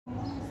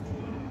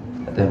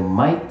The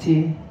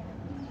mighty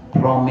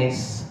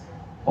promise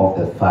of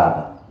the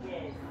Father.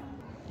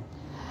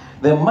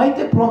 The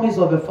mighty promise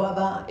of the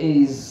Father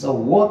is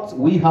what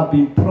we have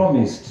been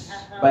promised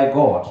by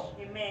God.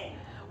 Amen.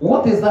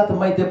 What is that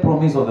mighty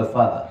promise of the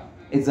Father?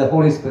 It's the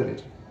Holy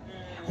Spirit.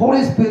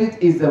 Holy Spirit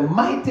is the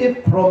mighty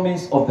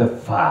promise of the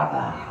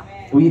Father.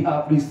 We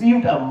have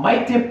received a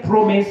mighty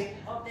promise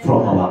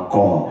from our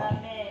God.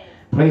 Amen.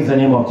 Praise the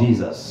name of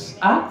Jesus.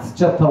 Acts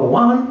chapter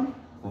 1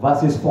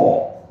 verses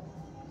 4.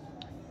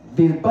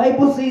 The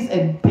Bible says,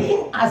 and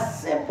being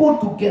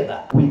assembled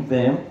together with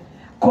them,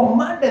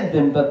 commanded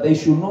them that they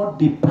should not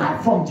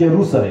depart from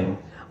Jerusalem,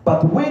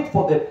 but wait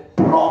for the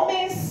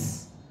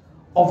promise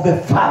of the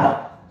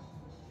Father,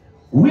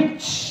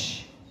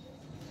 which,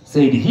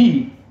 said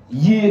he,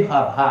 ye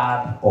have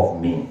heard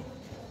of me.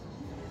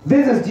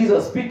 This is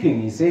Jesus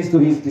speaking. He says to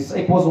his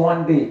disciples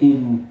one day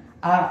in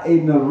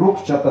Luke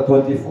chapter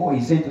 24,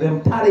 he said to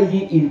them, tarry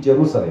ye in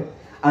Jerusalem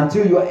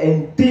until you are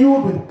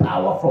endued with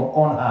power from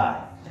on high.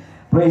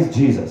 Praise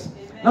Jesus.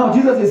 Amen. Now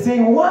Jesus is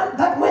saying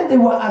that when they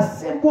were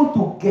assembled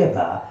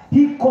together,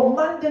 he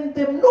commanded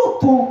them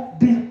not to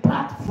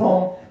depart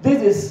from.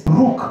 This is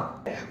Luke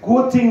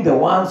quoting the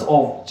ones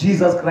of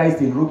Jesus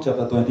Christ in Luke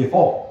chapter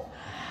 24.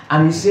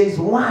 And he says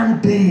one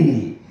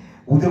day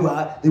they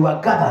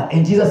were gathered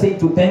and Jesus said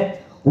to them,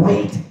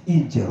 wait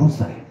in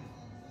Jerusalem.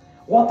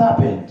 What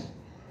happened?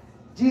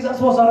 Jesus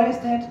was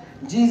arrested.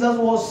 Jesus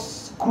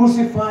was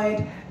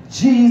crucified.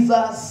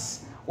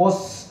 Jesus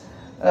was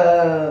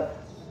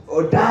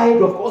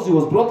died. Of course, he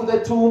was brought to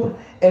the tomb.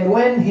 And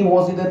when he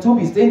was in the tomb,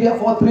 he stayed there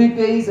for 3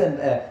 days.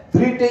 And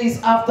 3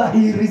 days after,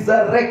 he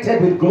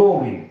resurrected with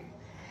glory.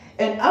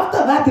 And after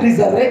that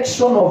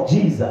resurrection of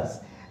Jesus,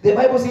 the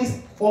Bible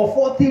says for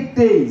 40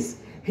 days,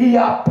 he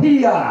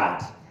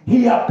appeared.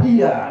 He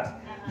appeared.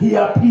 He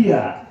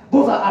appeared.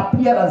 Those are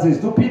appearances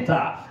to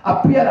Peter,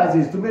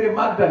 appearances to Mary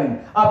Magdalene,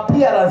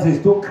 appearances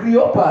to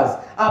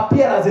Cleopas,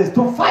 appearances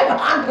to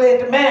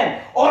 500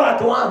 men all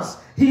at once.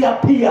 He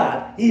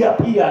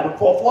appeared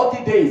for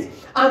 40 days.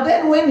 And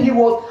then when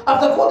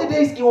after 40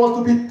 days, he was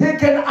to be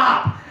taken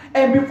up.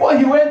 And before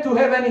he went to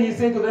heaven, he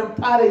said to them,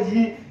 tarry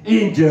ye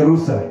in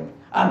Jerusalem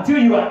until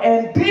you are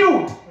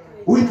endued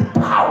with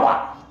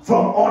power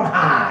from on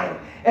high.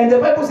 And the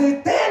Bible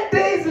says 10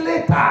 days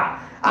later,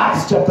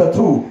 Acts chapter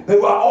 2, they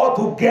were all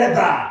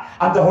together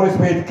and the Holy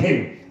Spirit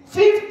came.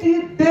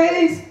 50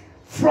 days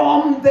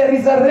from the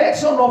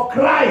resurrection of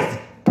Christ,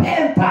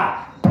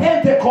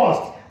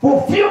 Pentecost,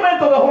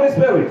 fulfillment of the Holy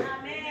Spirit.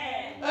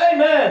 Amen.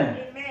 Amen.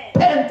 Amen.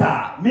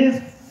 Penta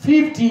means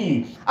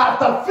 50.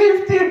 After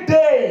 50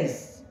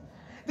 days,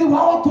 they were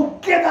all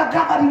together,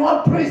 gathered in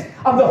one place,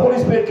 and the Holy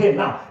Spirit came.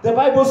 Now, the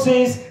Bible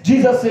says,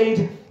 Jesus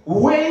said,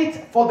 wait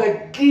for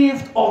the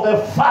gift of the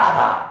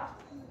Father.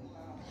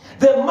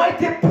 The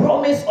mighty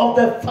promise of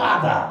the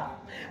Father,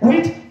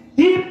 which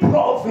he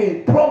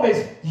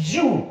promised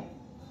you.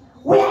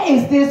 Where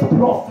is this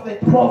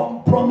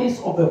promise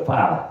of the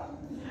Father?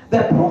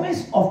 The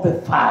promise of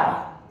the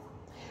Father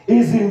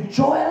is in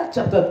Joel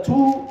chapter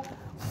 2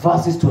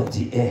 verses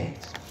 28.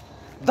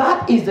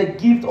 That is the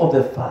gift of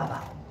the Father.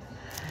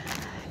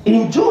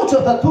 In Joel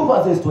chapter 2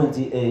 verses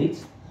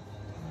 28,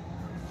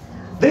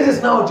 this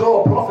is now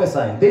Joel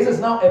prophesying. This is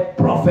now a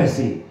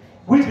prophecy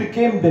which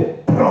became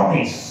the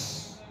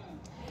promise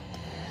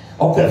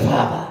of the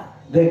Father,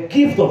 the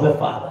gift of the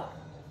Father.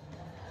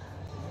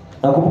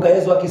 Nakumbuka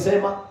Yesu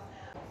akisema,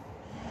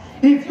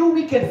 if you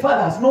wicked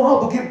fathers know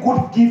how to give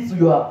good gifts to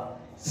your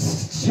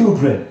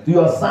children, to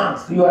your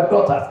sons, to your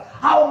daughters,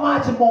 how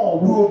much more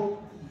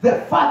will the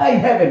Father in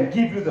heaven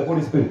give you the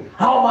Holy Spirit?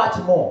 How much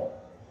more?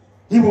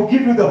 He will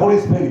give you the Holy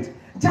Spirit.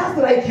 Just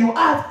like you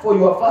ask for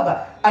your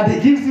father and he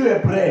gives you a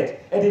bread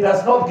and he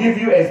does not give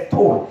you a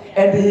stone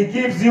and he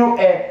gives you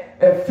a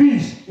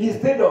fish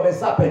instead of a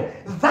serpent.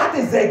 That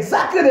is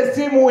exactly the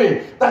same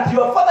way that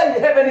your Father in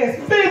heaven is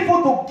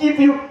faithful to give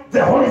you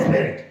the Holy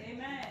Spirit.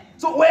 Amen.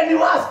 So when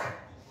you ask,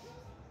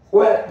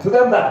 well, to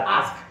them that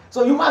ask,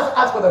 so you must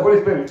ask for the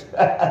Holy Spirit.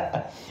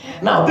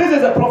 Now, this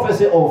is a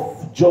prophecy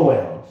of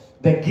Joel,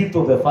 the gift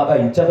of the Father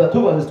in chapter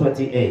 2 verse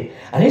 28.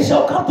 And it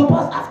shall come to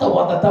pass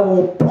afterward that I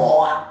will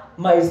pour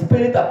my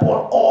Spirit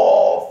upon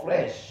all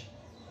flesh.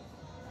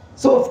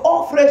 So if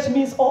all flesh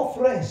means all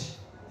flesh.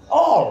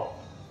 All.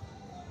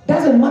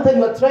 Doesn't matter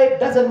your tribe,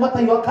 doesn't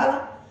matter your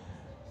color.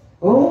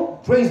 Oh,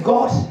 praise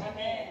God.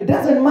 Amen. It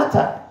doesn't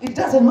matter. It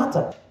doesn't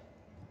matter.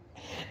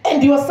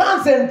 And your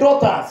sons and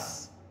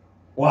daughters,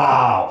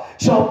 wow,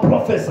 shall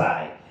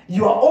prophesy.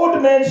 Your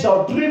old men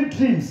shall dream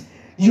dreams.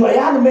 Your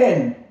young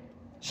men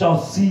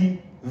shall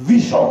see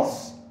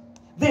visions.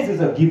 This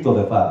is a gift of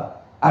the Father.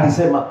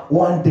 Arisema,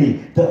 one day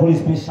the Holy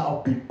Spirit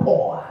shall be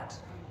poured.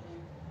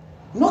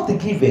 Not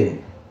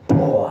given,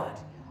 poured.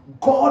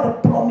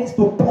 God promised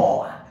to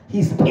pour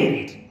His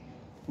Spirit.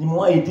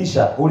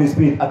 Nimwaitisha Holy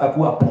Spirit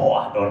akakuwa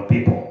poured on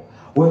people.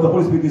 When the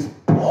Holy Spirit is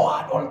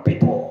poured on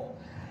people,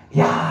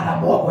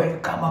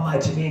 kama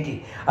maji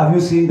mingi. Have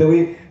you seen the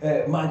way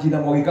maji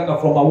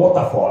inamwagikanga from a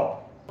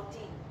waterfall?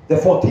 The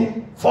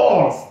 14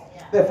 falls.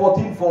 The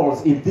 14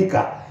 falls in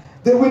Thika.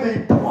 The way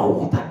they pour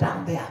water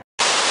down there.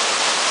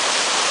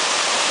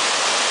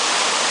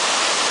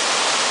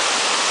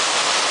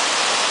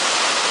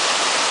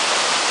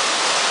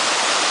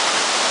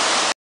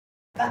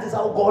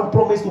 God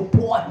promised to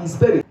pour His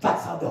Spirit.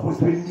 That's how the Holy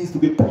Spirit needs to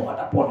be poured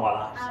upon our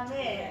lives.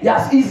 Amen.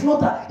 Yes, He's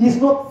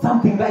not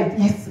something light.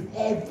 He's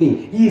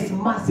heavy. He is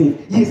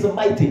massive. He is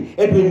mighty.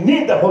 And we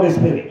need the Holy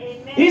Spirit.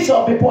 Amen. He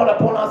shall be poured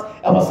upon us.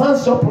 Our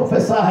sons shall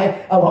prophesy.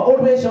 Our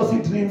old men shall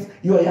see dreams.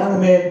 Your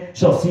young men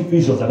shall see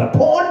visions. And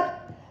upon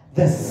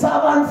the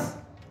servants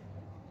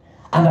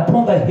and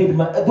upon the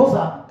headman, those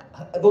are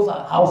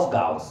house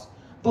girls.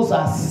 Those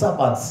are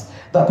servants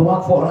that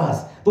work for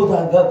us. Those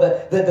are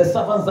the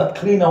servants that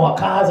clean our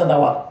cars and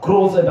our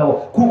clothes and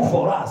cook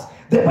for us.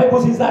 The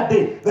Bible says that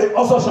they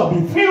also shall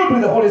be filled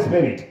with the Holy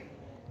Spirit.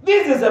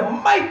 This is a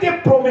mighty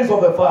promise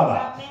of the Father.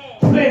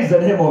 Amen. Praise the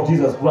name of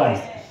Jesus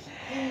Christ.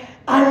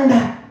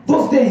 And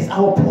those days I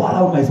will pour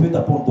out my Spirit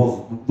upon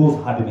those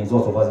hardness,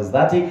 also verses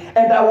 30,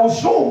 and I will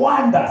show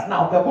wonders.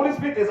 Now the Holy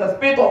Spirit is a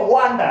spirit of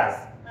wonders.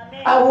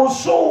 Amen. I will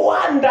show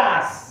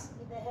wonders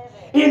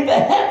in the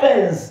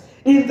heavens,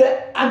 in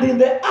the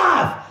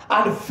earth,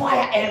 and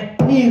fire and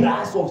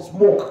pillars of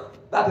smoke.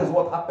 That is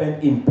what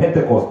happened in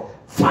Pentecost.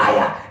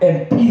 Fire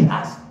and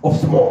pillars of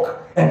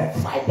smoke and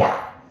fire.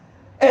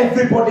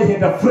 Everybody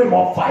had a frame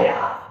of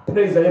fire.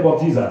 Praise the name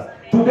of Jesus.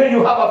 Today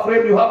you have a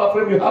frame, you have a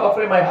frame, you have a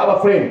frame, I have a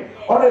frame.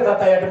 Only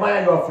that I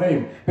admire your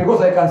frame,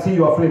 because I can see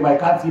your frame, I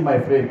can't see my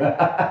frame.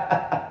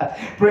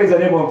 Praise the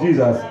name of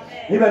Jesus. Amen.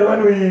 Even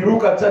when we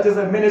look at churches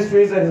and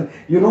ministries, and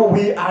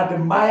we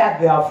admire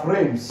their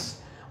frames.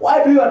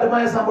 Why do you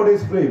admire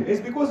somebody's frame?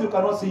 It's because you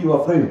cannot see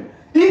your frame.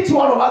 Each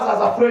one of us has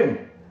a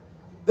frame.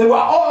 They were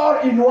all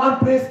in one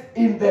place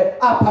in the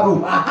upper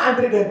room,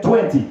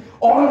 120.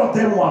 All of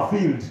them were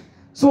filled.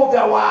 So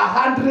there were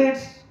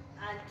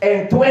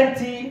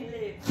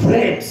 120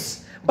 frames.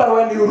 But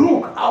when you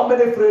look, how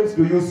many frames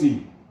do you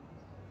see?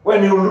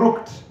 When you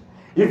looked,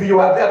 if you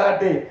were there that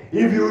day,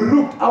 if you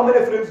looked, how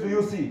many frames do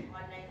you see?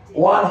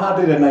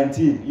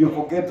 119. You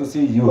forget to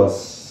see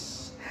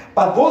yours.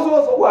 But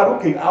those who are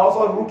looking are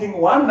also looking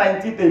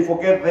 190, they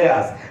forget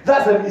theirs.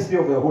 That's the mystery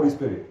of the Holy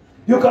Spirit.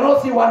 You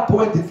cannot see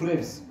 120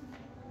 frames.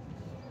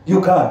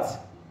 You can't.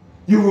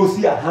 You will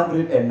see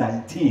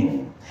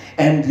 119,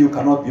 and you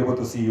cannot be able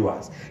to see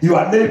yours.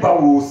 Your neighbor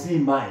will see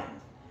mine.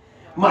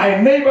 My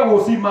neighbor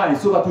will see mine,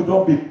 so that you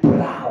don't be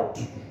proud.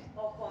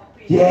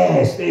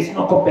 Yes, there is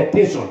no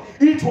competition.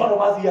 Each one of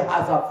us here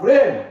has a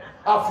frame.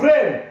 A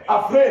frame.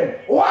 A frame.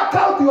 Work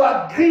out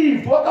your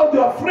gift. Work out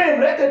your frame.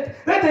 Let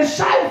it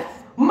shine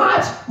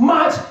much,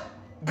 much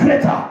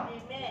greater.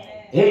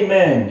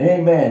 Amen.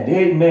 Amen.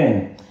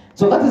 Amen.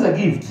 So that is a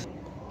gift.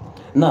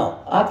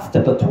 Now, Acts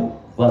chapter 2,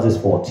 verses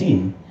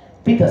 14.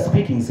 Peter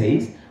speaking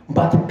says,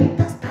 but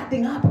Peter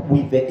standing up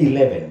with the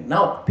 11.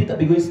 Now, Peter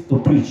begins to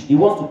preach. He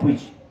wants to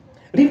preach.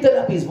 Lifted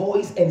up his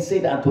voice and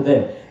said unto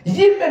them,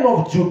 ye men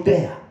of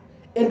Judea,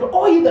 and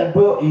all ye that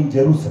dwell in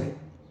Jerusalem,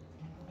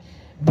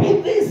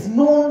 be this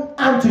known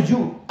unto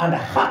you, and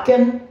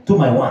hearken to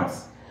my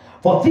words.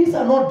 For these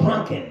are not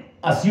drunken,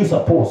 as you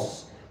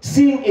suppose,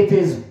 seeing it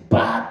is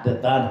but the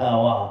third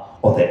hour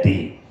of the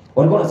day.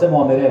 But they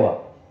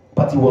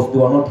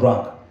were not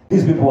drunk.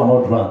 These people were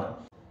not drunk.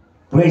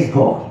 Praise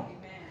God.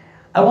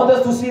 I want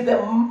us to see the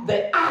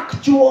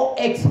actual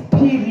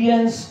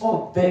experience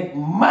of the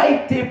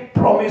mighty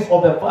promise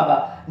of the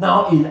Father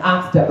now in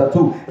Acts chapter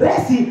 2.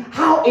 Let's see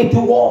how it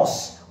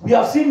was. We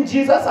have seen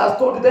Jesus has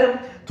told them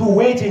to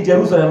wait in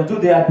Jerusalem until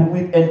they are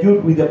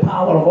endued with the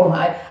power of on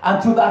high,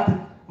 until that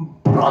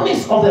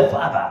promise of the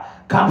Father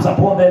comes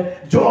upon them.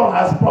 John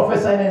has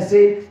prophesied and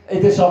said,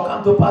 it shall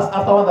come to pass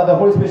afterward that the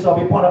Holy Spirit shall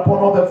be poured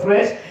upon all the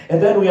flesh.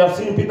 And then we have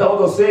seen Peter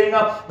also saying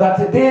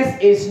that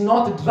this is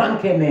not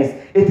drunkenness.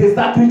 It is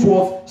that which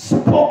was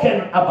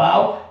spoken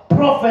about,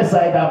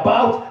 prophesied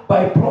about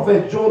by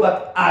prophet Joel,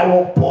 that I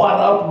will pour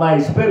out my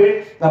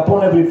Spirit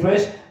upon every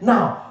flesh.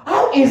 Now,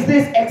 how is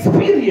this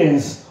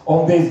experience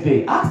on this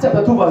day? Acts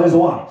chapter 2 verses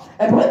 1.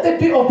 And when the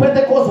day of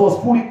Pentecost was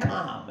fully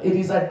come, it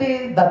is a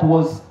day that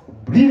was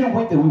we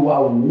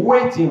were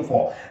waiting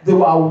for. They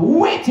were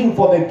waiting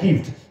for the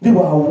gift. They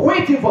were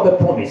waiting for the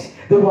promise.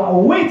 They were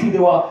waiting. They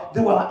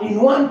were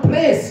in one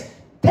place.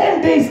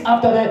 10 days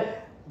after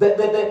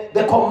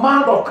the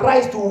command of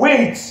Christ to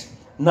wait.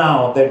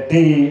 Now the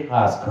day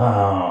has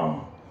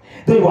come.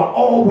 They were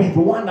all with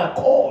one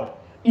accord,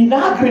 in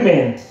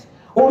agreement.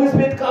 Holy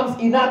Spirit comes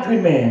in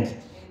agreement.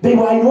 They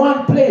were in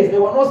one place. They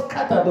were not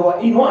scattered. They were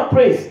in one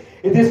place.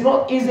 It is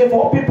not easy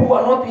for people who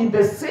are not in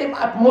the same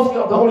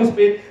atmosphere of the Holy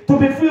Spirit to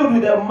be filled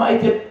with the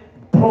mighty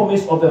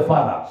promise of the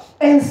Father.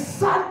 And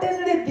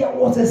suddenly there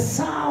was a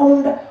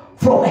sound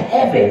from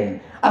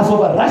heaven as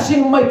of a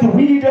rushing mighty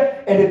wind,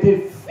 and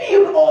it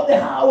filled all the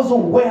house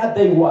where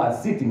they were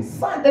sitting.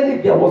 Suddenly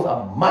there was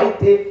a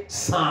mighty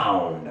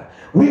sound.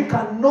 We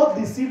cannot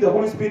receive the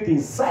Holy Spirit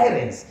in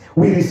silence.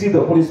 We receive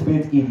the Holy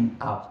Spirit in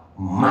a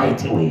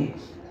mighty way.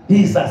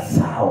 He is a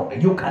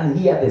sound. You can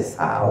hear the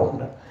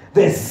sound.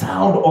 The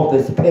sound of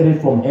the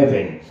Spirit from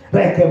heaven,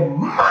 like a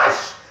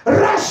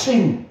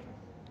rushing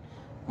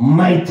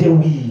mighty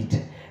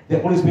wind. The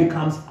Holy Spirit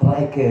comes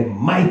like a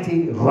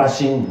mighty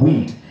rushing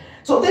wind.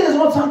 So this is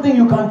not something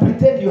you can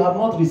pretend you have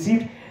not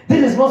received.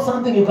 This is not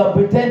something you can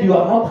pretend you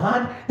have not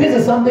had. This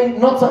is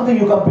not something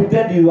you can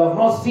pretend you have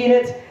not seen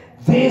it.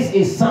 This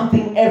is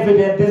something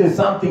evident. This is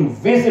something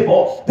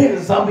visible.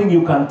 This is something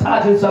you can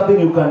touch. It's something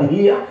you can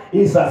hear.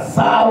 It's a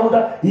sound.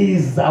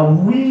 It's a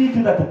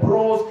wind that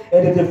blows,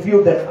 and it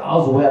filled the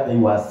house where they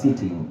were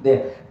sitting.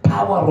 The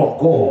power of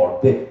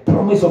God, the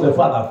promise of the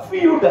Father,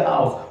 filled the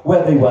house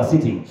where they were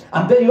sitting.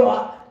 And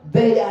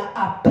there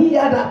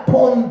appeared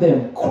upon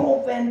them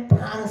cloven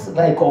tongues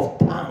like of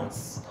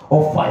tongues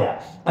of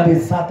fire, and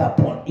it sat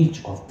upon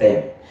each of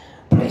them.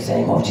 Praise the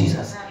name of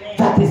Jesus. Amen.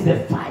 That is the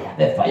fire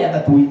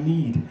that we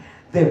need.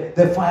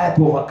 The fire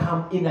to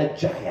overcome inner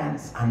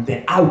giants and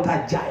the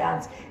outer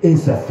giants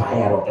is the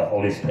fire of the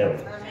Holy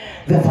Spirit. Amen.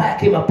 The fire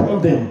came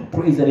upon them.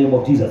 Praise the name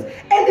of Jesus.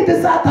 And it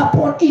sat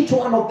upon each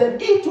one of them.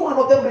 Each one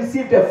of them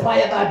received a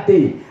fire that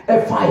day.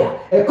 A fire,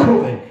 a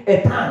cloven,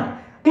 a tongue.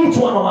 Each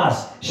one of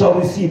us shall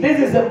receive. This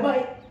is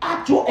my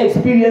actual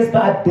experience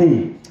that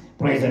day.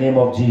 Praise the name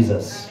of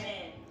Jesus.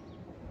 Amen.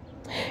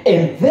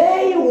 And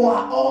they were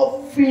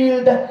all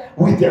filled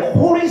with the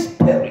Holy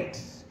Spirit.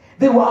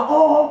 They were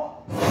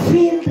all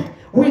filled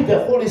with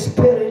the Holy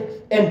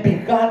Spirit and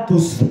began to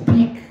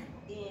speak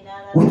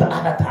with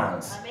other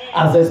tongues. Amen.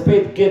 As the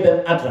Spirit gave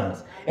them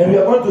utterance. And we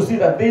are going to see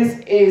that this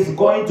is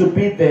going to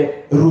be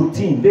the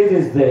routine. This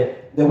is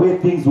the way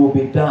things will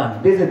be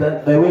done. This is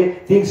the way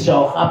things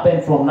shall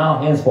happen from now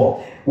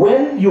henceforth.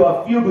 When you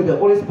are filled with the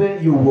Holy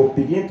Spirit, you will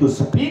begin to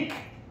speak.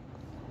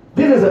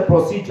 This is a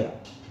procedure.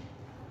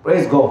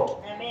 Praise God.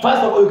 Amen.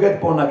 First of all, you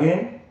get born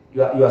again,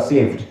 you are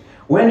saved.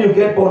 When you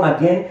get born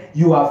again,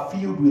 you are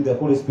filled with the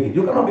Holy Spirit.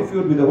 You cannot be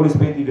filled with the Holy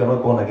Spirit if you are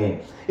not born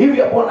again. If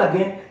you are born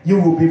again,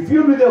 you will be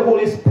filled with the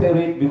Holy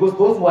Spirit, because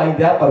those who are in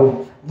the upper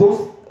room,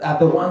 those are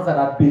the ones that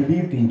have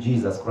believed in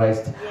Jesus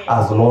Christ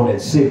as Lord and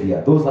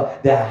Savior.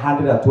 There are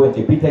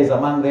 120. Peter is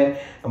among them.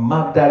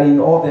 Magdalene,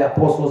 all the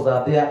apostles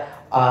are there,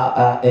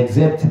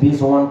 except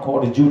this one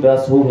called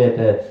Judas, who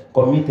had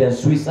committed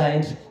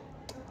suicide.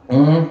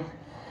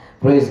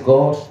 Praise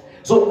God.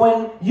 So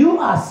when you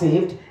are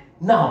saved,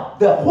 now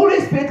the Holy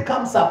Spirit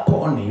comes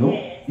upon you.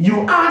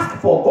 You ask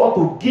for God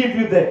to give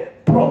you the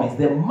promise,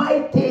 the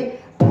mighty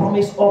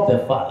promise of the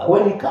Father.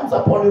 When He comes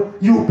upon you,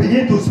 you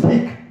begin to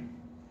speak.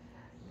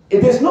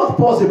 It is not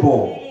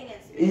possible.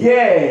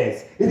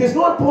 Yes. It is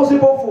not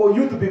possible for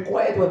you to be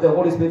quiet when the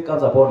Holy Spirit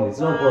comes upon you. It's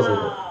not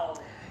possible.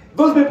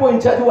 Those people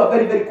in church who are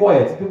very, very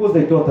quiet because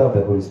they don't have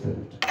the Holy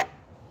Spirit.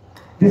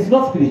 This is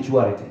not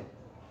spirituality.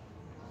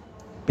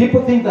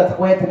 People think that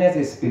quietness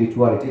is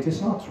spirituality. It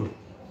is not true.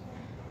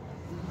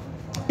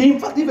 In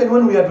fact, even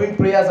when we are doing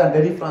prayers and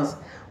deliverance,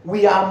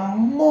 we are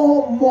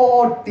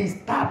more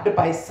disturbed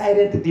by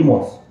silent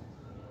demons.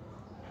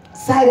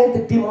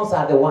 Silent demons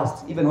are the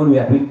worst, even when we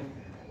are doing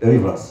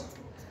deliverance.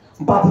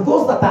 But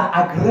those that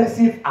are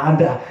aggressive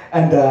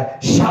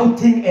and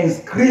shouting and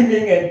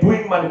screaming and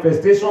doing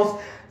manifestations,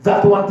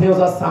 that one tells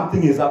us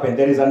something is happening.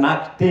 There is an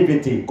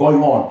activity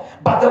going on.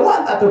 But the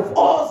one that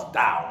falls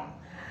down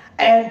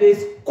and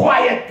is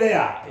quiet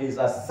there is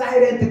a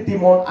silent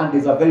demon, and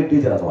is a very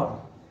dangerous one.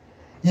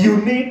 You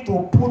need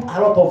to put a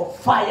lot of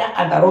fire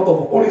and a lot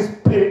of Holy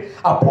Spirit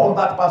upon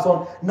that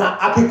person. Na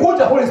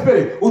akikuja Holy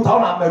Spirit,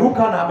 utaona ameruka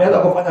na ameanza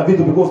kufanya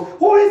vitu, because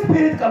Holy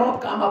Spirit cannot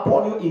come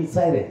upon you in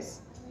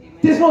silence.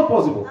 It is not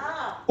possible.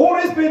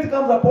 Holy Spirit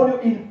comes upon you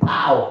in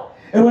power.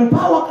 And when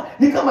power,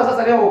 ni kama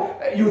sasa leo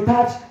you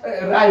touch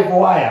live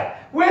wire.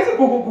 Huwezi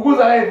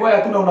kukuguza live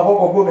wire tu na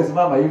unakoka ukiwa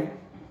umesimama hivi.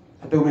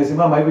 Hata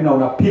umesimama hivi na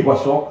unapigwa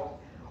shock.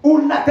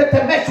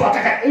 Unatetemeshwa,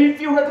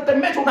 if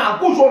unatetemeshwa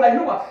unaangushwa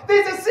unainuka.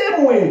 This is the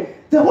same way.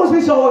 The Holy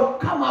Spirit shall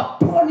come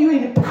upon you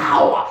in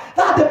power.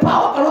 That the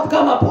power cannot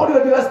come upon you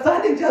and you are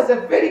standing just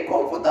very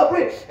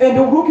comfortably and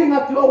you're looking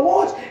at your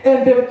watch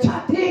and they're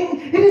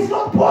chatting. It is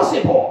not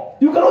possible.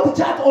 You cannot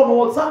chat on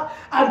WhatsApp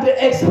and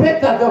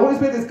expect that the Holy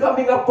Spirit is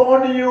coming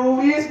upon you.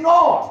 He is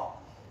not.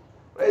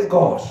 Praise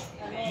God.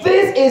 Amen.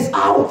 This is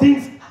how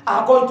things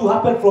are going to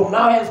happen from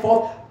now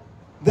henceforth.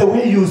 The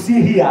way you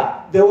see here,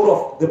 the whole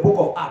of the book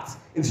of Acts,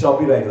 it shall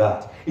be like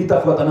that.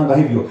 Itafuatananga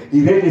hivyo. He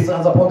laid his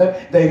hands upon them,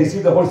 they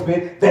received the Holy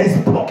Spirit, they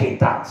spoke in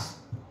tongues.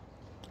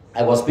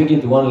 I was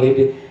speaking to one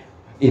lady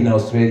in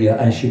Australia,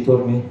 and she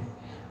told me,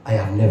 I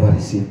have never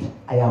received.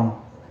 I am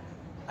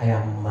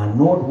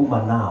an old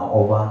woman now,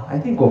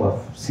 over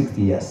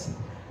 60 years.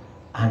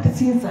 And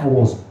since I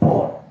was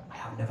born, I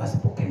have never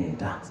spoken in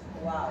tongues.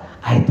 Wow.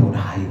 I told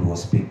her I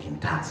was speaking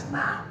tongues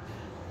now.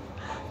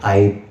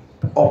 I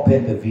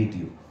opened the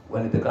video.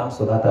 When it comes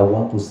to that, I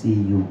want to see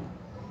you.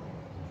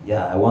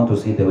 Yeah, I want to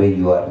see the way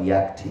you are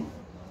reacting.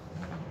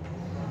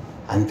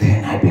 And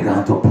then I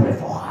began to pray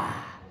for her.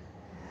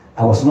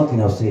 I was not in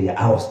Australia.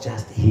 I was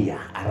just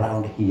here,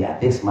 around here.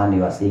 This man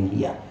you are seeing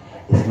here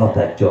is not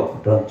a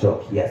joke. Don't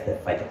joke. Here's the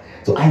fighter.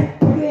 So I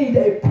prayed,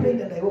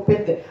 and I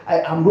opened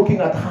I'm looking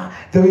at her,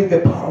 the way the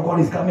power of God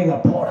is coming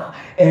upon her.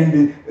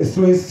 And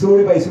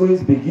slowly by slowly,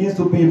 it begins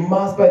to be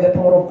immersed by the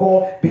power of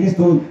God, begins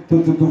to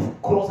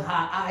close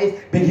her eyes,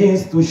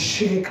 begins to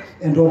shake,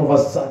 and all of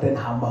a sudden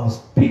her mouth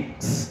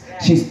speaks.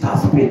 She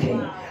starts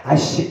speaking.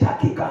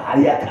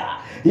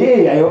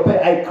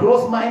 I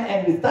cross mine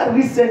and start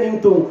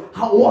listening to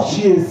what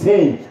she is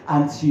saying.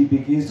 And she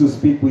begins to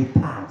speak with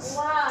tongues.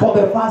 Wow. For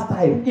the first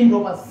time in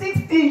over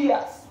 60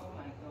 years.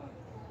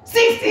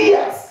 60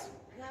 years.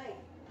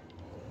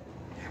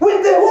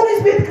 When the Holy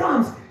Spirit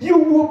comes, you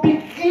will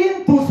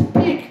begin to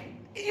speak.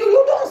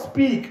 You don't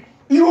speak.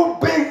 You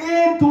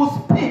begin to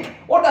speak.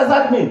 What does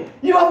that mean?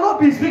 You have not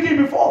been speaking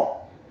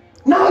before.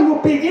 Now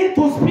you begin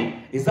to speak.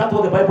 Is that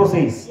what the Bible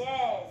says?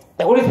 Yes.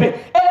 The Holy Spirit.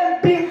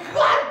 And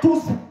began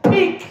to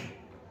speak.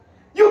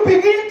 You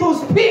begin to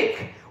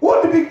speak.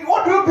 What do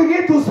you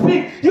begin to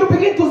speak? You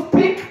begin to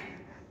speak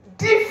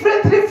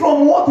differently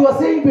from what you are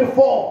saying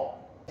before.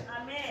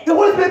 Amen. The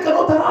Holy Spirit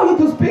cannot allow you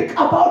to speak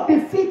about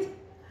defeat,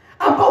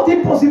 about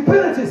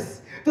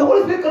impossibilities. The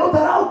Holy Spirit cannot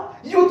allow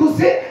you to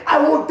say, I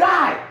will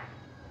die.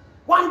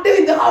 One day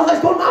in the house, I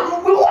told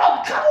Mom, we will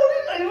come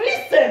on,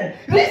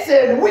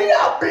 listen, we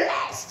are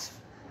blessed.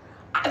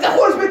 And the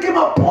Holy Spirit came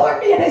upon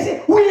me and I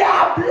said, we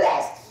are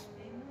blessed.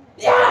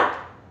 Yeah,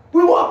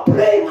 we were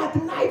praying at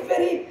night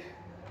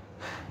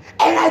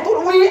and I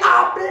thought, we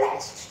are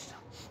blessed.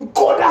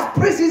 God has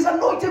placed His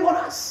anointing on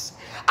us.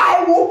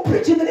 I will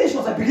preach in the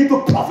nations. I begin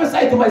to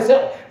prophesy to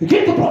myself.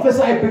 Begin to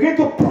prophesy.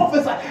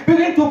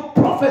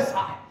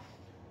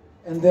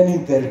 And then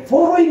in the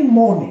following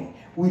morning,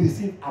 we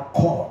receive a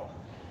call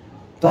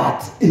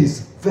that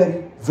is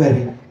very,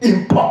 very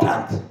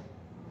important.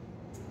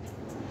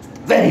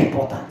 Very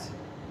important.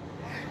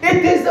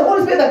 It is the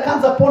Holy Spirit that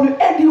comes upon you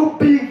and you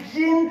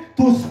begin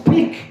to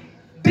speak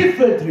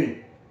differently.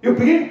 You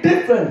begin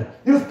different.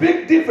 You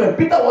speak different.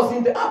 Peter was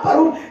in the upper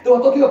room. They were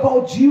talking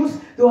about Jews.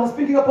 They were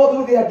speaking about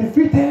who they are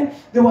defeated.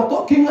 They were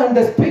talking and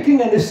they're speaking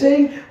and they're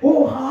saying,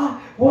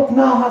 what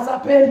now has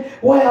happened?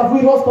 Why have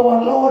we lost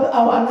our Lord,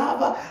 our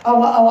lover,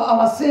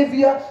 our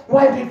Savior?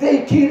 Why did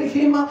they kill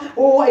him?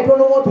 Oh, I don't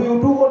know what do you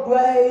do. What do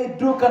I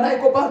do? Can I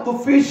go back to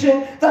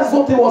fishing? That's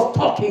what he was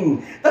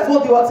talking. That's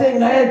what they were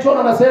saying. And John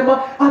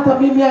anasema, hata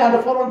mimi I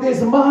had followed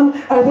this man.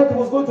 I thought he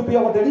was going to be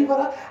our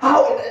deliverer.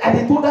 And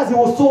he told us he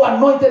was so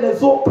anointed and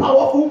so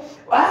powerful.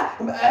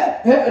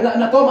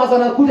 Na Thomas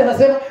anakuja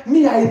anasema,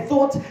 me, I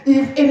thought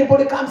if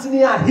anybody comes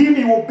near him,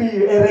 he will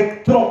be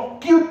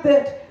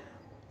electrocuted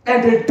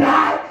and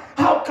die.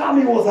 How come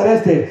he was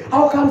arrested?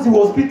 How come he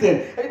was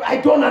beaten? I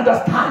don't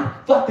understand.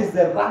 That is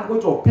the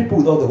language of people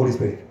without the Holy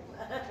Spirit.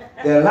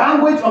 The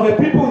language of the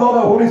people without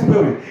the Holy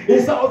Spirit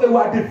is how they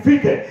were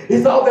defeated.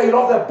 It's how they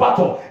lost the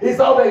battle. It's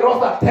how they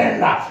lost a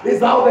tender.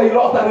 It's how they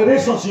lost a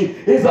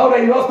relationship. It's how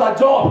they lost a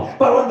job.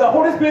 But when the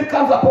Holy Spirit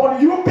comes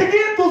upon you, you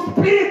begin to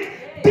speak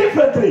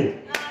differently.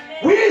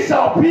 Amen. We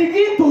shall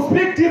begin to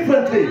speak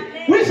differently.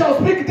 Amen. We shall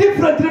speak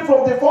differently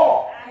from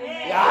before.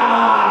 Amen.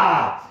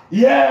 Yeah.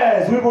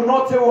 Yes, we will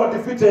not say we are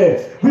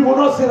defeated. We will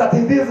not say that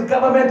in this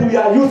government we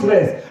are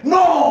useless.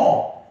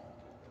 No.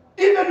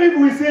 Even if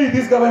we say in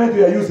this government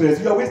we are useless,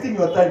 you are wasting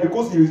your time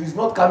because he is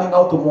not coming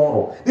out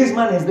tomorrow. This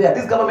man is there.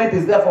 This government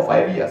is there for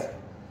 5 years.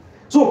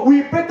 So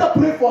we better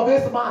pray for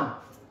this man.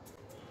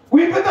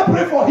 We better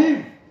pray for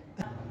him.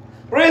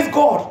 Praise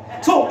God.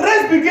 So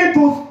let's begin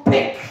to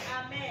speak.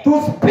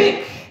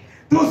 Amen.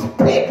 To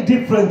speak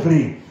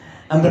differently.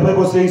 And the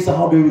Bible says,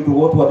 how do we do?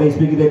 What were they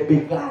speaking? They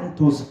began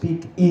to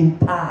speak in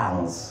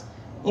tongues.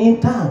 In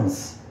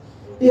tongues.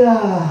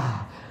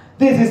 Yeah.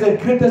 This is the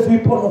greatest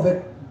weapon of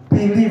the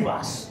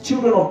believers.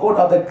 Children of God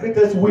are the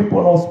greatest weapon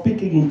of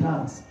speaking in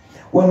tongues.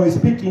 When we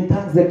speak in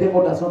tongues, the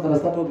devil does not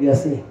understand what we are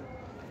saying.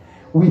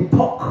 We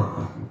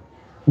talk.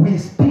 We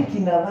speak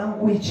in a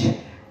language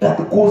that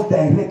goes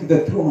direct to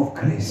the throne of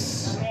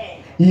grace.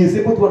 Amen. He is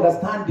able to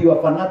understand your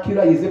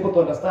vernacular. He is able to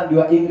understand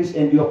your English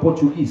and your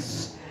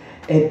Portuguese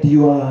and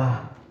your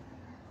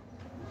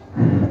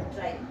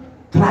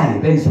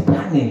tribe and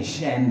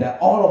Spanish and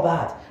all of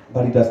that.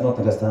 But he does not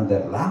understand the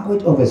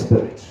language of the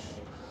Spirit.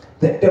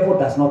 The devil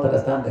does not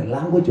understand the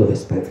language of the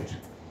Spirit.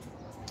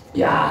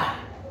 Yeah.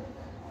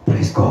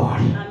 Praise God.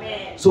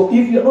 Amen. So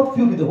if you are not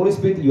filled with the Holy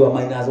Spirit, you are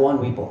minus one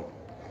weapon.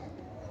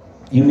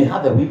 You may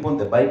have the weapon,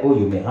 the Bible,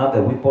 you may have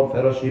the weapon,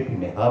 fellowship, you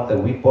may have the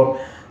weapon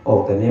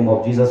of the name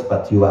of Jesus,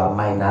 but you are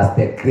minus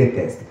the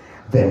greatest,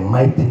 the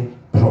mighty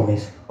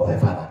promise of the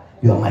Father.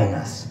 You are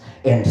minus.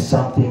 And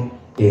something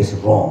is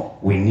wrong.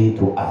 We need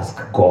to ask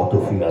God to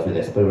fill us with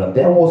the Spirit. And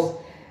there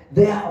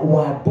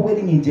were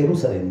dwelling in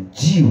Jerusalem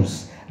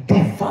Jews,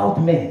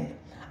 devout men,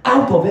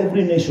 out of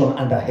every nation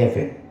under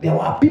heaven. There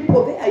were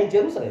people there in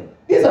Jerusalem.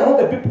 These are not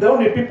the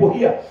only people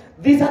here.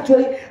 These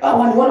actually are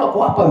one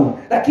wako hapa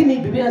huyu.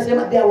 Lakini Biblia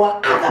inasema there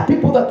were other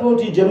people that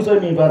dwelt in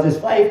Jerusalem in verses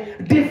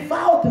 5.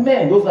 Devout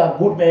men, those are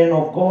good men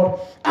of God,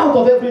 out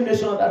of every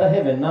nation under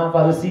heaven. Now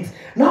verse 6.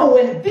 Now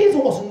when this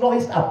was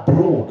noised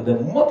abroad, the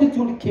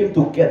multitude came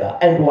together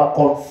and were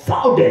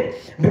confounded,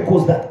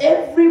 because that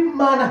every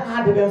man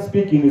had them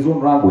speak in his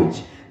own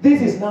language.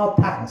 This is now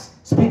tongues,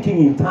 speaking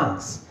in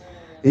tongues.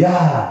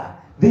 Yeah,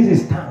 this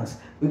is tongues.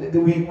 We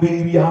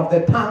have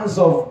the tongues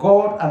of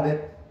God and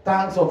the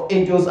tongues of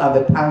angels and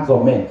the tongues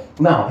of men.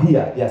 Now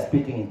here they are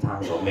speaking in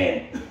tongues of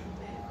men.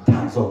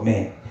 Tongues of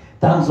men.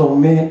 Tongues of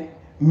men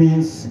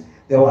means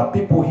there were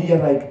people here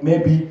like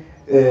maybe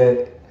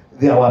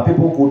there were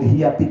people who could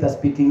hear Peter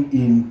speaking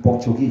in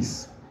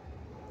Portuguese.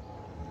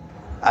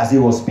 As he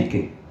was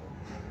speaking,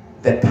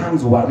 the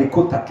tongues were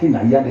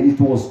rikotakina, and it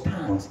was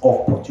tongues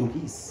of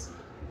Portuguese.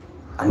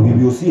 And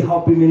we will see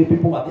how many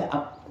people are there.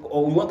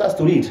 Or we want us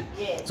to read,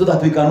 yes, so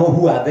that we can know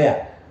who are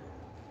there.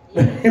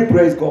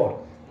 Praise God.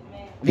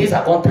 Amen. These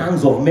are called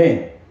tongues of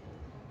men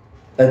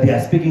that they are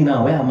speaking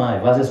now. Where am I?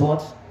 Verses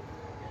what?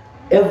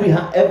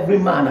 Every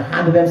man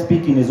heard them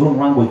speak in his own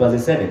language.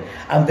 Verse 7.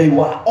 And they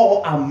were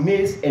all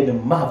amazed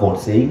and marveled,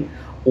 saying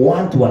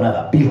one to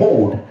another,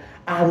 behold,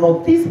 are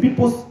not these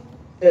people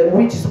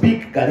which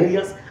speak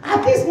Galileans?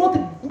 Are these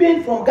not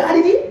men from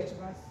Galilee?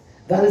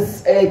 That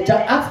is Acts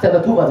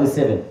chapter 2 verse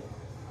 7.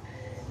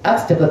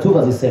 Acts chapter 2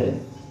 verse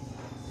 7.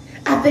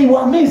 And they were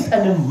amazed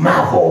and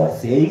marveled,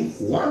 saying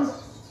one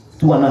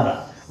to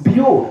another,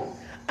 behold,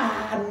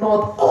 are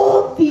not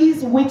all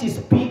these which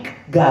speak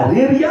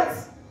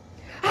Galileans?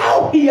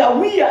 How hear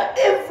we are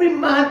every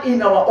man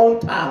in our own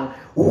tongue,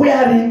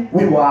 wherein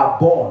we were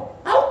born?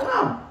 How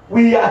come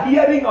we are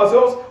hearing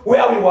ourselves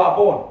where we were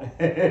born?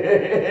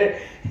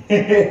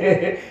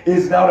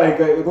 It's now like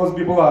those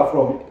people are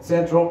from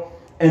Central,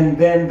 and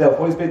then the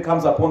Holy Spirit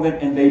comes upon them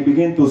and they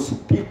begin to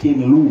speak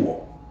in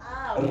Luo.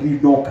 And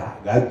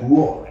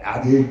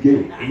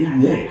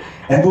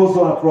those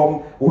who are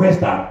from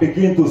Western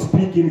begin to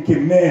speak in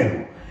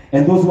Kimeru.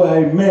 And those who are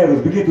in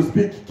Meru begin to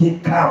speak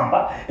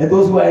Kikamba. And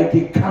those who are in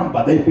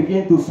Kikamba, they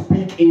begin to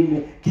speak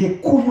in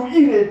Kikuyu,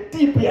 ile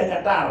tipi ya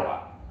Nyandarua.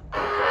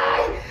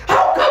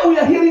 How come we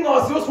are hearing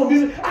ourselves from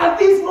this? Are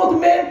these not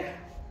men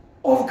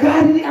of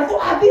Galilee?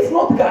 Are these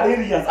not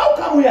Galileans? How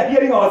come we are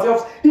hearing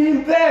ourselves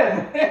in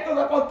them? Those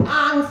are called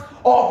tongues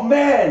of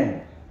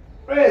men.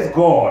 Praise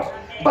God.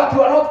 But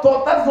you are not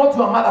taught, that's not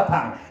your mother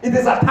tongue. It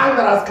is a tongue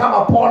that has come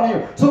upon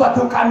you so that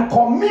you can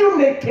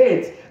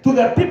communicate to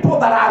the people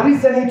that are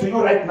listening to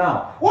you right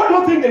now. What do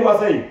you think they were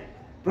saying?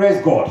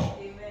 Praise God.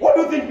 Amen. What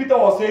do you think Peter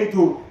was saying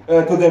to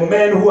the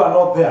men who are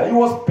not there? He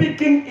was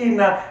speaking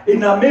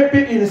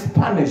maybe in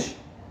Spanish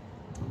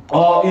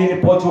or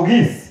in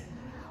Portuguese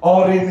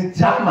or in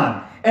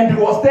German. And he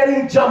was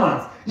telling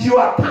Germans,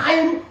 your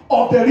time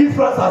of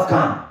deliverance has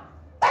come.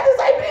 That is,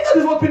 I believe that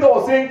is what Peter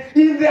was saying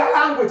in their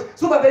language,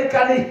 so that they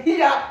can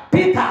hear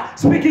Peter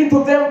speaking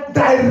to them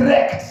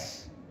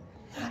direct.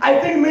 I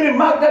think Mary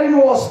Magdalene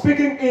was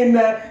speaking in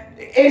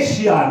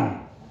Asian,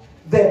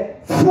 the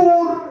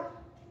full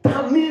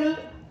Tamil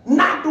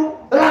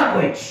Nadu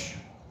language,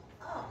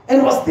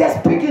 and was there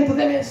speaking to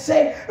them and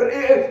saying,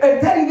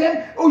 and telling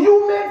them, oh,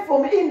 you men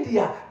from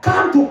India,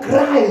 come to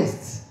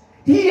Christ.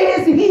 He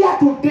is here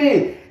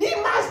today.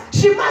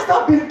 She must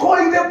have been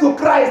calling them to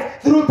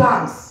Christ through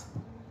tongues.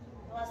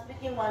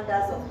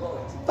 Wonders of God.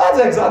 That's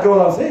exactly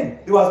what I'm saying.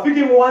 He was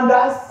speaking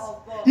wonders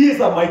of God. He is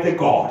a mighty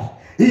God.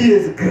 He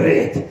is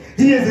great.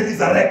 He is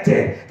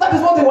resurrected. That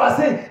is what they were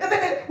saying. And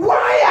then,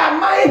 why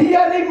am I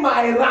hearing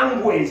my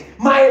language,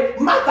 my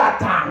mother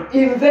tongue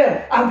in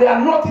them, and they are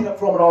not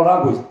from our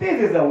language?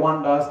 This is the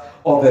wonders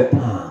of the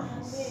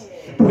tongues.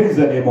 Amen. Praise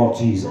the name of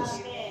Jesus.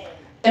 Amen.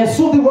 And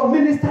so they were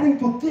ministering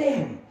to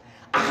them.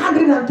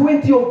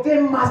 120 of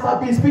them must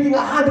have been speaking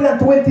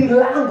 120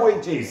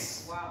 languages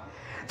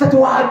that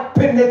were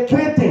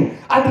penetrating.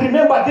 And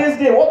remember this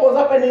day, what was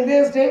happening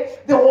this day?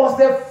 There was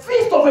the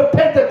feast of a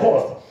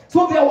Pentecost.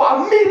 So there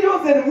were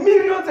millions and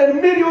millions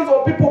and millions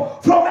of people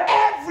from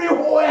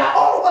everywhere,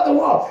 all over the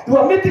world. They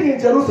were meeting in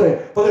Jerusalem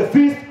for the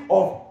feast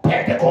of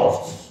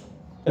Pentecost,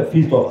 the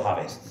feast of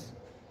harvests.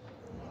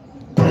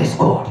 Praise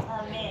God.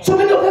 Amen. So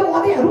many of them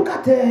were there. Look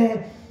at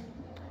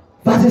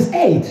verses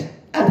 8.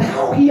 And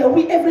how hear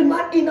we every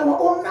man in our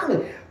own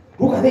language?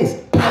 Look at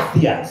this.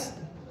 Parthians,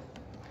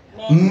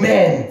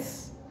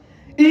 Medes,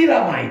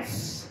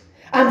 Elamites,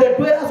 and the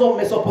dwellers of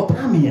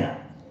Mesopotamia,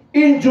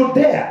 in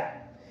Judea,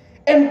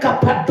 in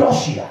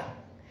Cappadocia,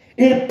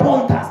 in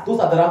Pontus. Those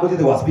are the languages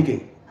they were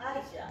speaking.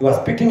 They were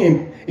speaking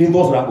in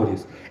those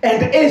languages.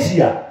 And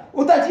Asia.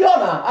 You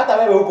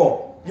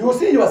will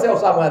see yourself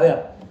somewhere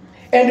there.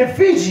 And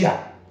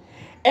Phrygia,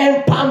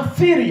 and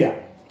Pamphylia,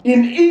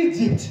 in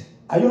Egypt.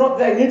 Are you not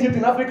there in Egypt,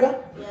 in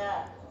Africa?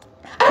 Yeah.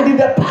 And in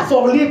the parts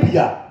of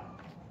Libya.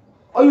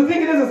 Or you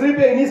think this is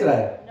Libya in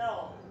Israel?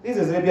 This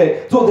is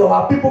Libya. So there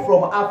were people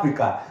from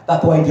Africa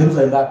that were in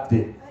Jerusalem that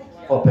day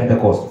for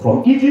Pentecost.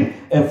 From Egypt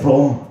and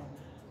from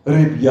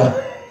Libya.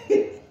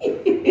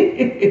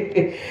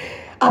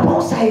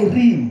 About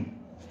Cyrene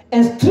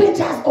and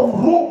strangers of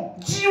Rome,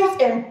 Jews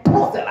and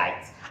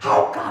proselytes.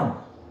 How come?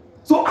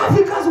 So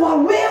Africans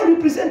were well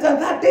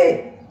represented that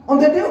day, on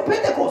the day of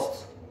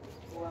Pentecost.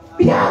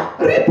 Yeah,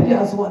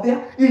 Libyans were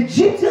there,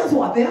 Egyptians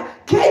were there,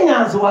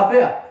 Kenyans were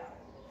there.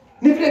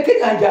 Ni vile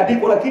Kenya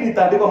hajaandikwa lakini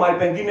itaandikwa mahali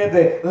pengine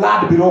the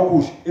land below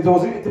Kush. It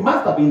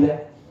must have been there.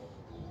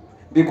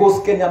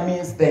 Because Kenya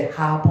means the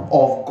hub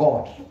of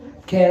God.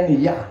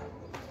 Kenya.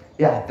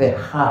 Yeah, the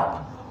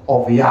hub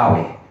of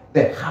Yahweh.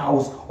 The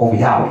house of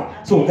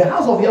Yahweh. So the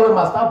house of Yahweh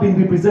must have been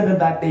represented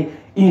that day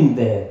in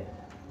the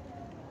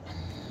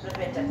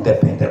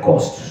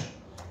Pentecost.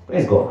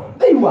 Praise God.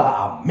 They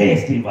were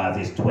amazed in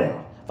verses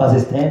 12.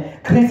 verses 10,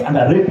 Greeks and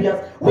Arabians,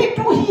 we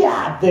do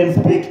hear them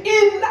speak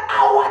in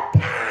our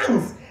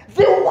tongues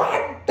the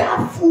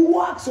wonderful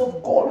works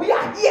of God. We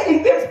are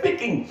hearing them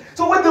speaking.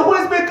 So when the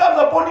Holy Spirit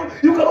comes upon you,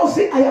 you cannot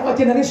say, I have a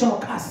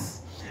generational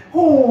curse.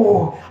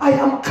 Oh, I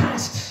am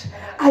cursed.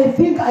 I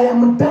think I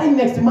am dying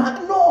next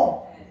month.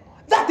 No,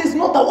 that is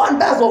not the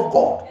wonders of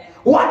God.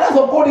 Wonders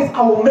of God is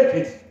I will make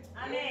it.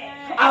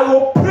 Amen. I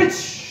will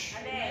preach.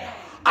 Amen.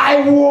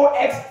 I will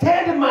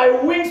extend my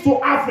wings to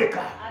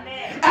Africa.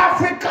 Amen.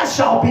 Africa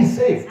shall be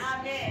saved.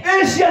 Amen.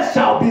 Asia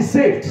shall be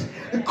saved.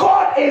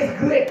 God is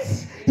great.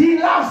 He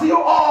loves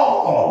you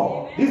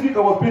all. Amen. This week I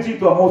was preaching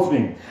to a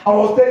Muslim. I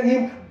was telling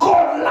him,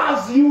 God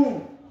loves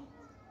you.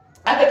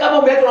 And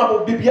God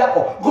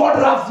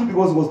loves you,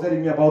 because he was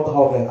telling me about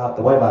how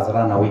the wife has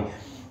run away.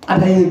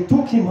 And I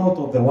took him out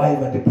of the wife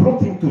and they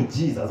brought him to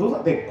Jesus. Those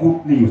are the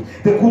good news.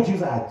 The good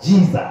news are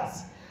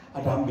Jesus.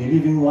 And I'm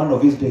believing one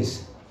of these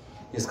days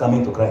he's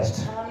coming to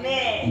Christ.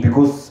 Amen.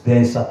 Because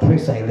there is a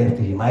trace I left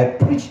him. I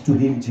preached to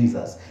him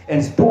Jesus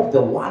and spoke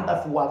the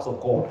wonderful works of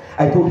God.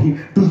 I told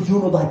him, do you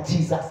know that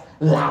Jesus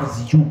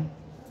loves you?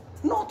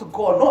 Not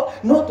God,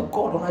 not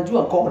God,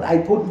 unajua God.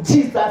 I told him,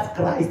 Jesus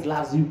Christ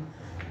loves you.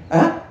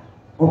 Huh?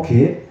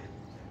 Okay.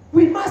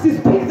 We must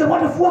speak the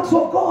wonderful works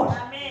of God.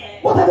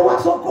 Amen. What are the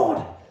works of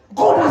God?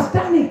 God has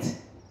done it.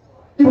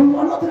 If we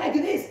were not like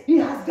this, he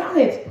has done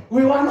it.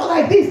 We were not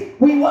like this,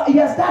 he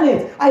has done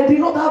it. I did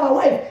not have a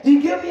wife, he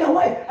gave me a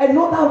wife. I did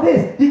not have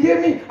this, he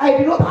gave me. I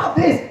did not have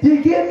this,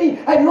 he gave me.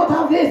 I did not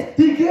have this,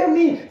 he gave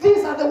me.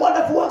 These are the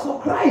wonderful works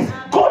of Christ.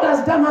 God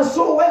has done us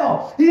so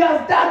well. He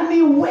has done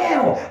me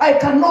well. I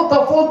cannot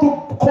afford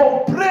to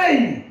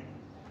complain.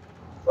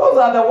 Those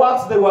are the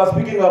works they were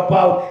speaking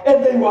about,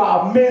 and they were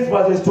amazed,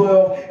 verses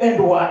 12,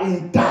 and were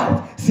in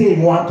doubt,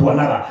 saying one to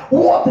another,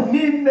 what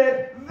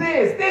meaneth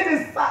this?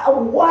 This is a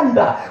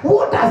wonder.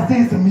 What does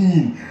this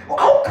mean?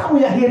 How come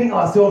we are hearing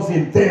ourselves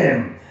in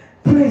them?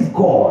 Praise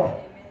God.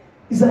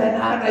 It's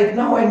like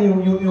now when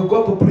you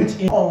go to preach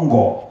in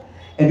Congo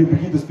and you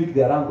begin to speak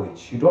their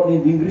language. You don't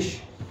need English,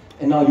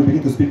 and now you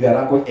begin to speak their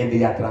language and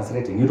they are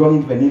translating. You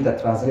don't even need the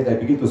translator. You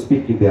begin to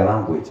speak in their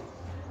language.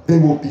 They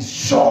will be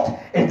shocked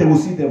and they will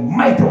see the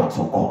mighty works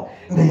of God.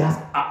 And they ask,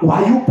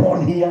 were you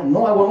born here?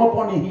 No, I was not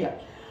born in here.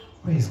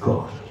 Praise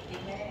God.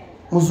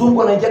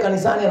 Mzungu anaingia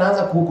kanisani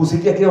anaanza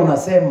kukusikia kile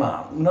unasema.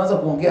 Unaanza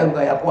kuongea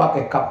lugha ya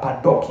kwake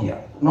Cappadocia.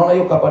 Unaona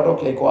hiyo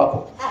Cappadocia iko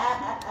hapo?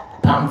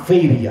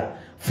 Pamphylia,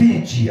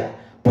 Phrygia,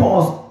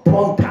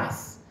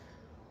 Pontus.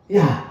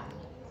 Yeah.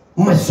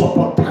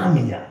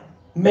 Mesopotamia,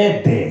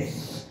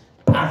 Medes,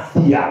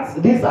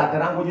 Parthians. These are the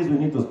languages we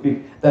need to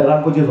speak. The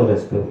languages of the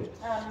Spirit.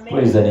 Amen.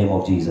 Praise the name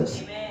of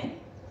Jesus. Amen.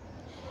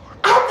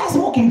 After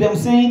smoking them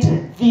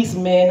said, these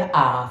men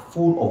are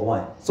full of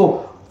wine.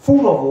 So,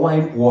 full of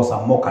wine was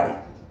a mockery.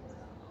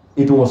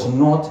 It was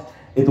not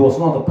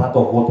a part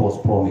of what was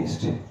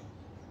promised.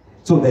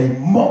 So they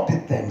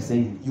mocked them,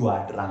 saying, you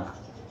are drunk.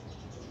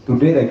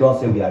 Today they don't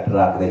say we are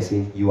drunk, they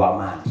say, you are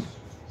mad.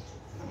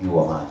 You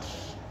are mad.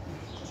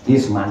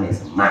 This man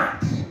is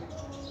mad.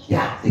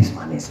 Yeah, this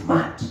man is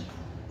mad.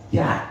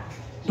 Yeah.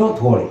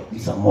 Don't worry,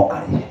 it's a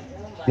mockery.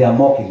 They are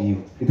mocking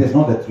you. It is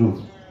not the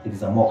truth. It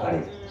is a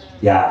mockery.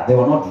 Yeah, they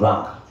were not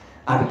drunk.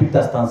 And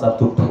Peter stands up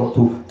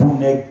to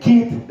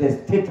negate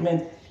the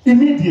statement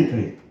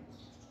immediately.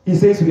 He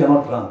says we are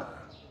not drunk.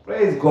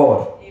 Praise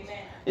God. Amen.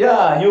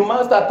 Yeah, you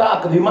must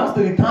attack. You must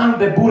return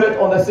the bullet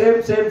on the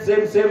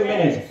same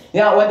minute.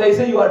 Yeah, when they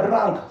say you are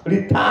drunk,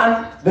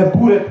 return the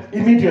bullet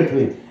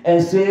immediately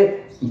and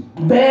say,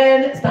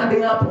 Ben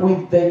standing up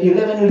with the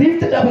 11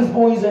 lifted up his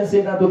voice and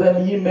said unto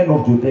them, ye men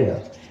of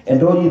Judea,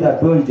 and all ye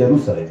that dwell in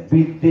Jerusalem,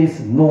 be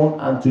this known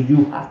unto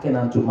you, hearken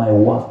unto my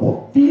words.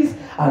 For these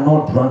are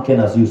not drunken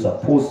as you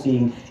suppose,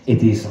 seeing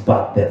it is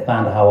but the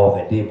third hour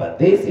of the day. But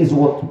this is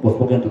what was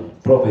spoken to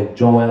prophet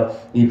Joel.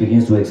 He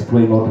begins to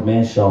explain, what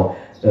men shall,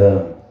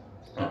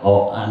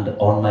 and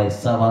on my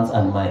servants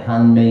and my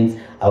handmaids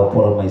I will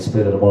pour out my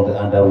spirit upon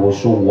them, and I will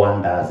show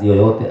wonders.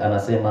 Yoyote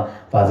anasema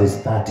verses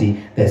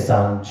 30, the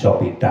sun shall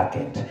be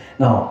darkened.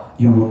 Now,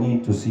 you will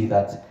need to see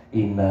that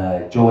in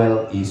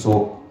Joel, he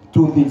saw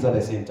two things at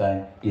the same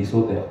time. He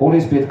saw the Holy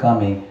Spirit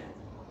coming,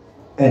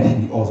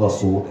 and he also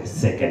saw the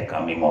second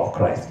coming of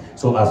Christ.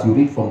 So as you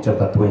read from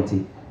chapter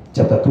 20,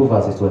 chapter 2,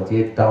 verses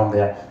 28 down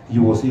there,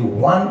 you will see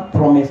one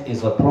promise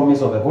is a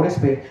promise of the Holy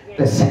Spirit.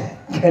 The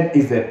second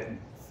is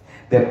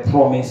the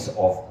promise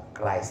of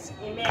Christ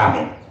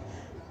coming.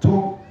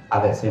 Two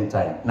at the same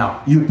time.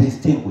 Now, you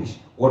distinguish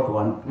which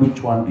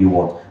one do you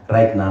want.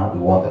 Right now, we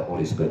want the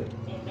Holy Spirit.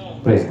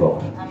 Amen. Praise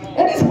God. Amen.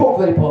 And he spoke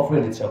very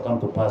powerfully, it shall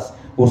come to pass,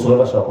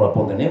 whosoever shall call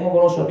upon the name of the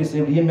Lord shall be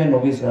saved. Ye men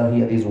of Israel,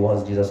 hear these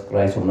words, Jesus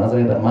Christ of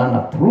Nazareth, the man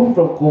approved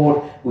of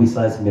God with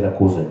signs,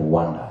 miracles, and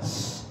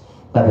wonders.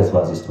 That is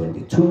verses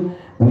 22,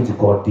 which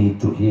God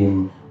did to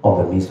him of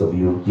the midst of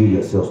you, you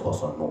yourselves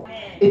also know.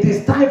 Amen. It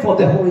is time for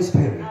the Holy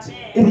Spirit.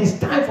 Amen. It is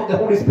time for the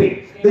Holy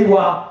Spirit. Amen. They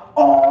were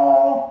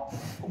all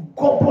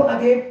born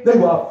again. They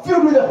were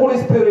filled with the Holy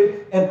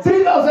Spirit, and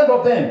 3,000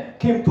 of them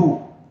came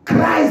to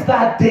Christ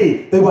that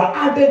day, they were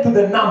added to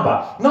the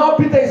number. Now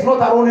Peter is not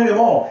alone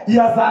anymore. He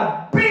has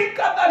a big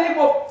gathering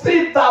of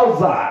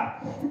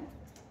 3,000.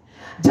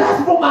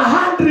 Just from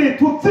 100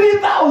 to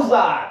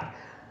 3,000.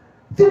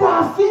 They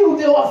were filled,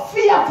 they were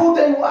fearful,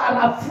 they were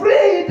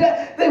afraid,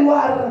 they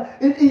were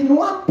in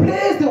one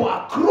place, they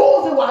were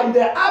close, they were in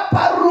the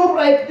upper room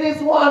like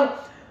this one.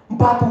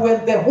 But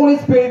when the Holy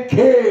Spirit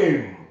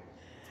came,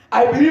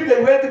 I believe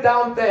they went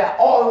down there,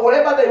 or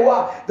wherever they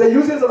were, the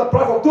users of the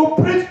platform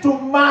to preach to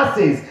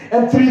masses,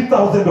 and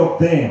 3,000 of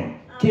them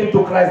came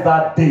to Christ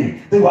that day.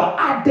 They were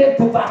added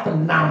to that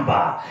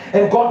number.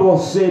 And God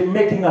was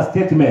making a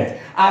statement.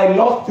 I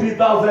lost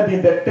 3,000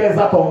 in the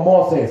desert of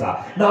Moses.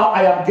 Now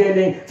I am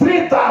gaining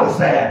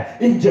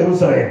 3,000 in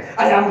Jerusalem.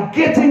 I am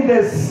getting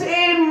the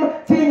same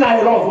thing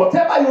I lost.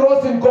 Whatever you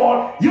lost in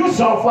God, you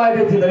shall find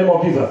it in the name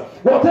of Jesus.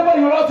 Whatever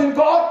you lost in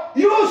God,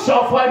 you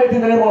shall find it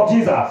in the name of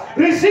Jesus.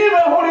 Receive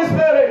the Holy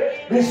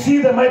Spirit.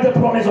 Receive the mighty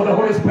promise of the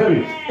Holy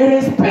Spirit. It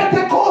is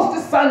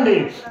Pentecost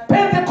Sunday,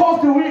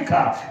 Pentecost week,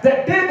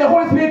 the day the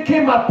Holy Spirit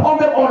came upon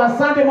them on a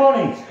Sunday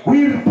morning.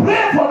 We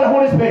pray for the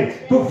Holy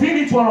Spirit to fill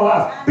each one of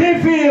us.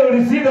 Be filled.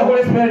 Receive the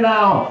Holy Spirit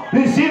now.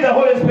 Receive the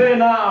Holy Spirit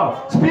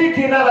now. Speak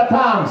in other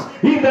tongues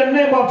in the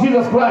name of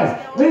Jesus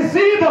Christ.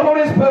 Receive the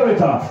Holy Spirit.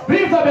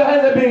 Lift up your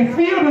hands and be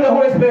filled with the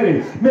Holy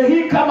Spirit. May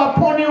He come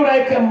upon you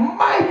like a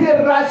mighty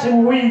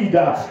rushing wind.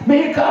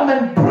 May He come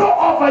and blow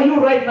over you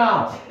right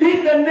now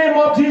in the name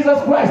of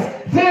Jesus Christ.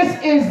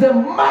 This is the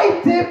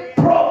mighty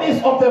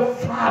promise of the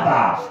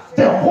Father.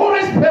 The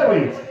Holy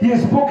Spirit He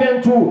is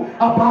spoken to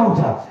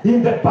about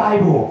in the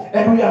Bible,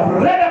 and we have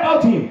read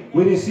about Him.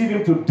 We receive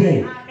Him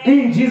today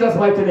in Jesus'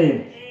 mighty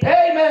name.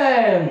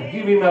 Amen.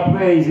 Give Him a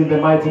praise in the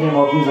mighty name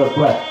of Jesus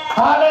Christ.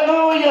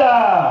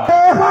 Hallelujah.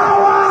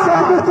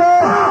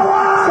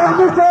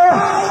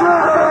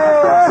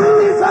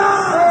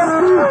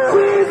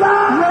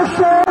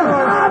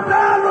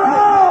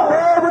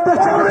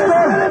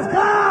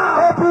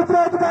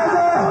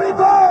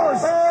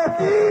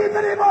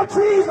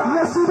 Jesus.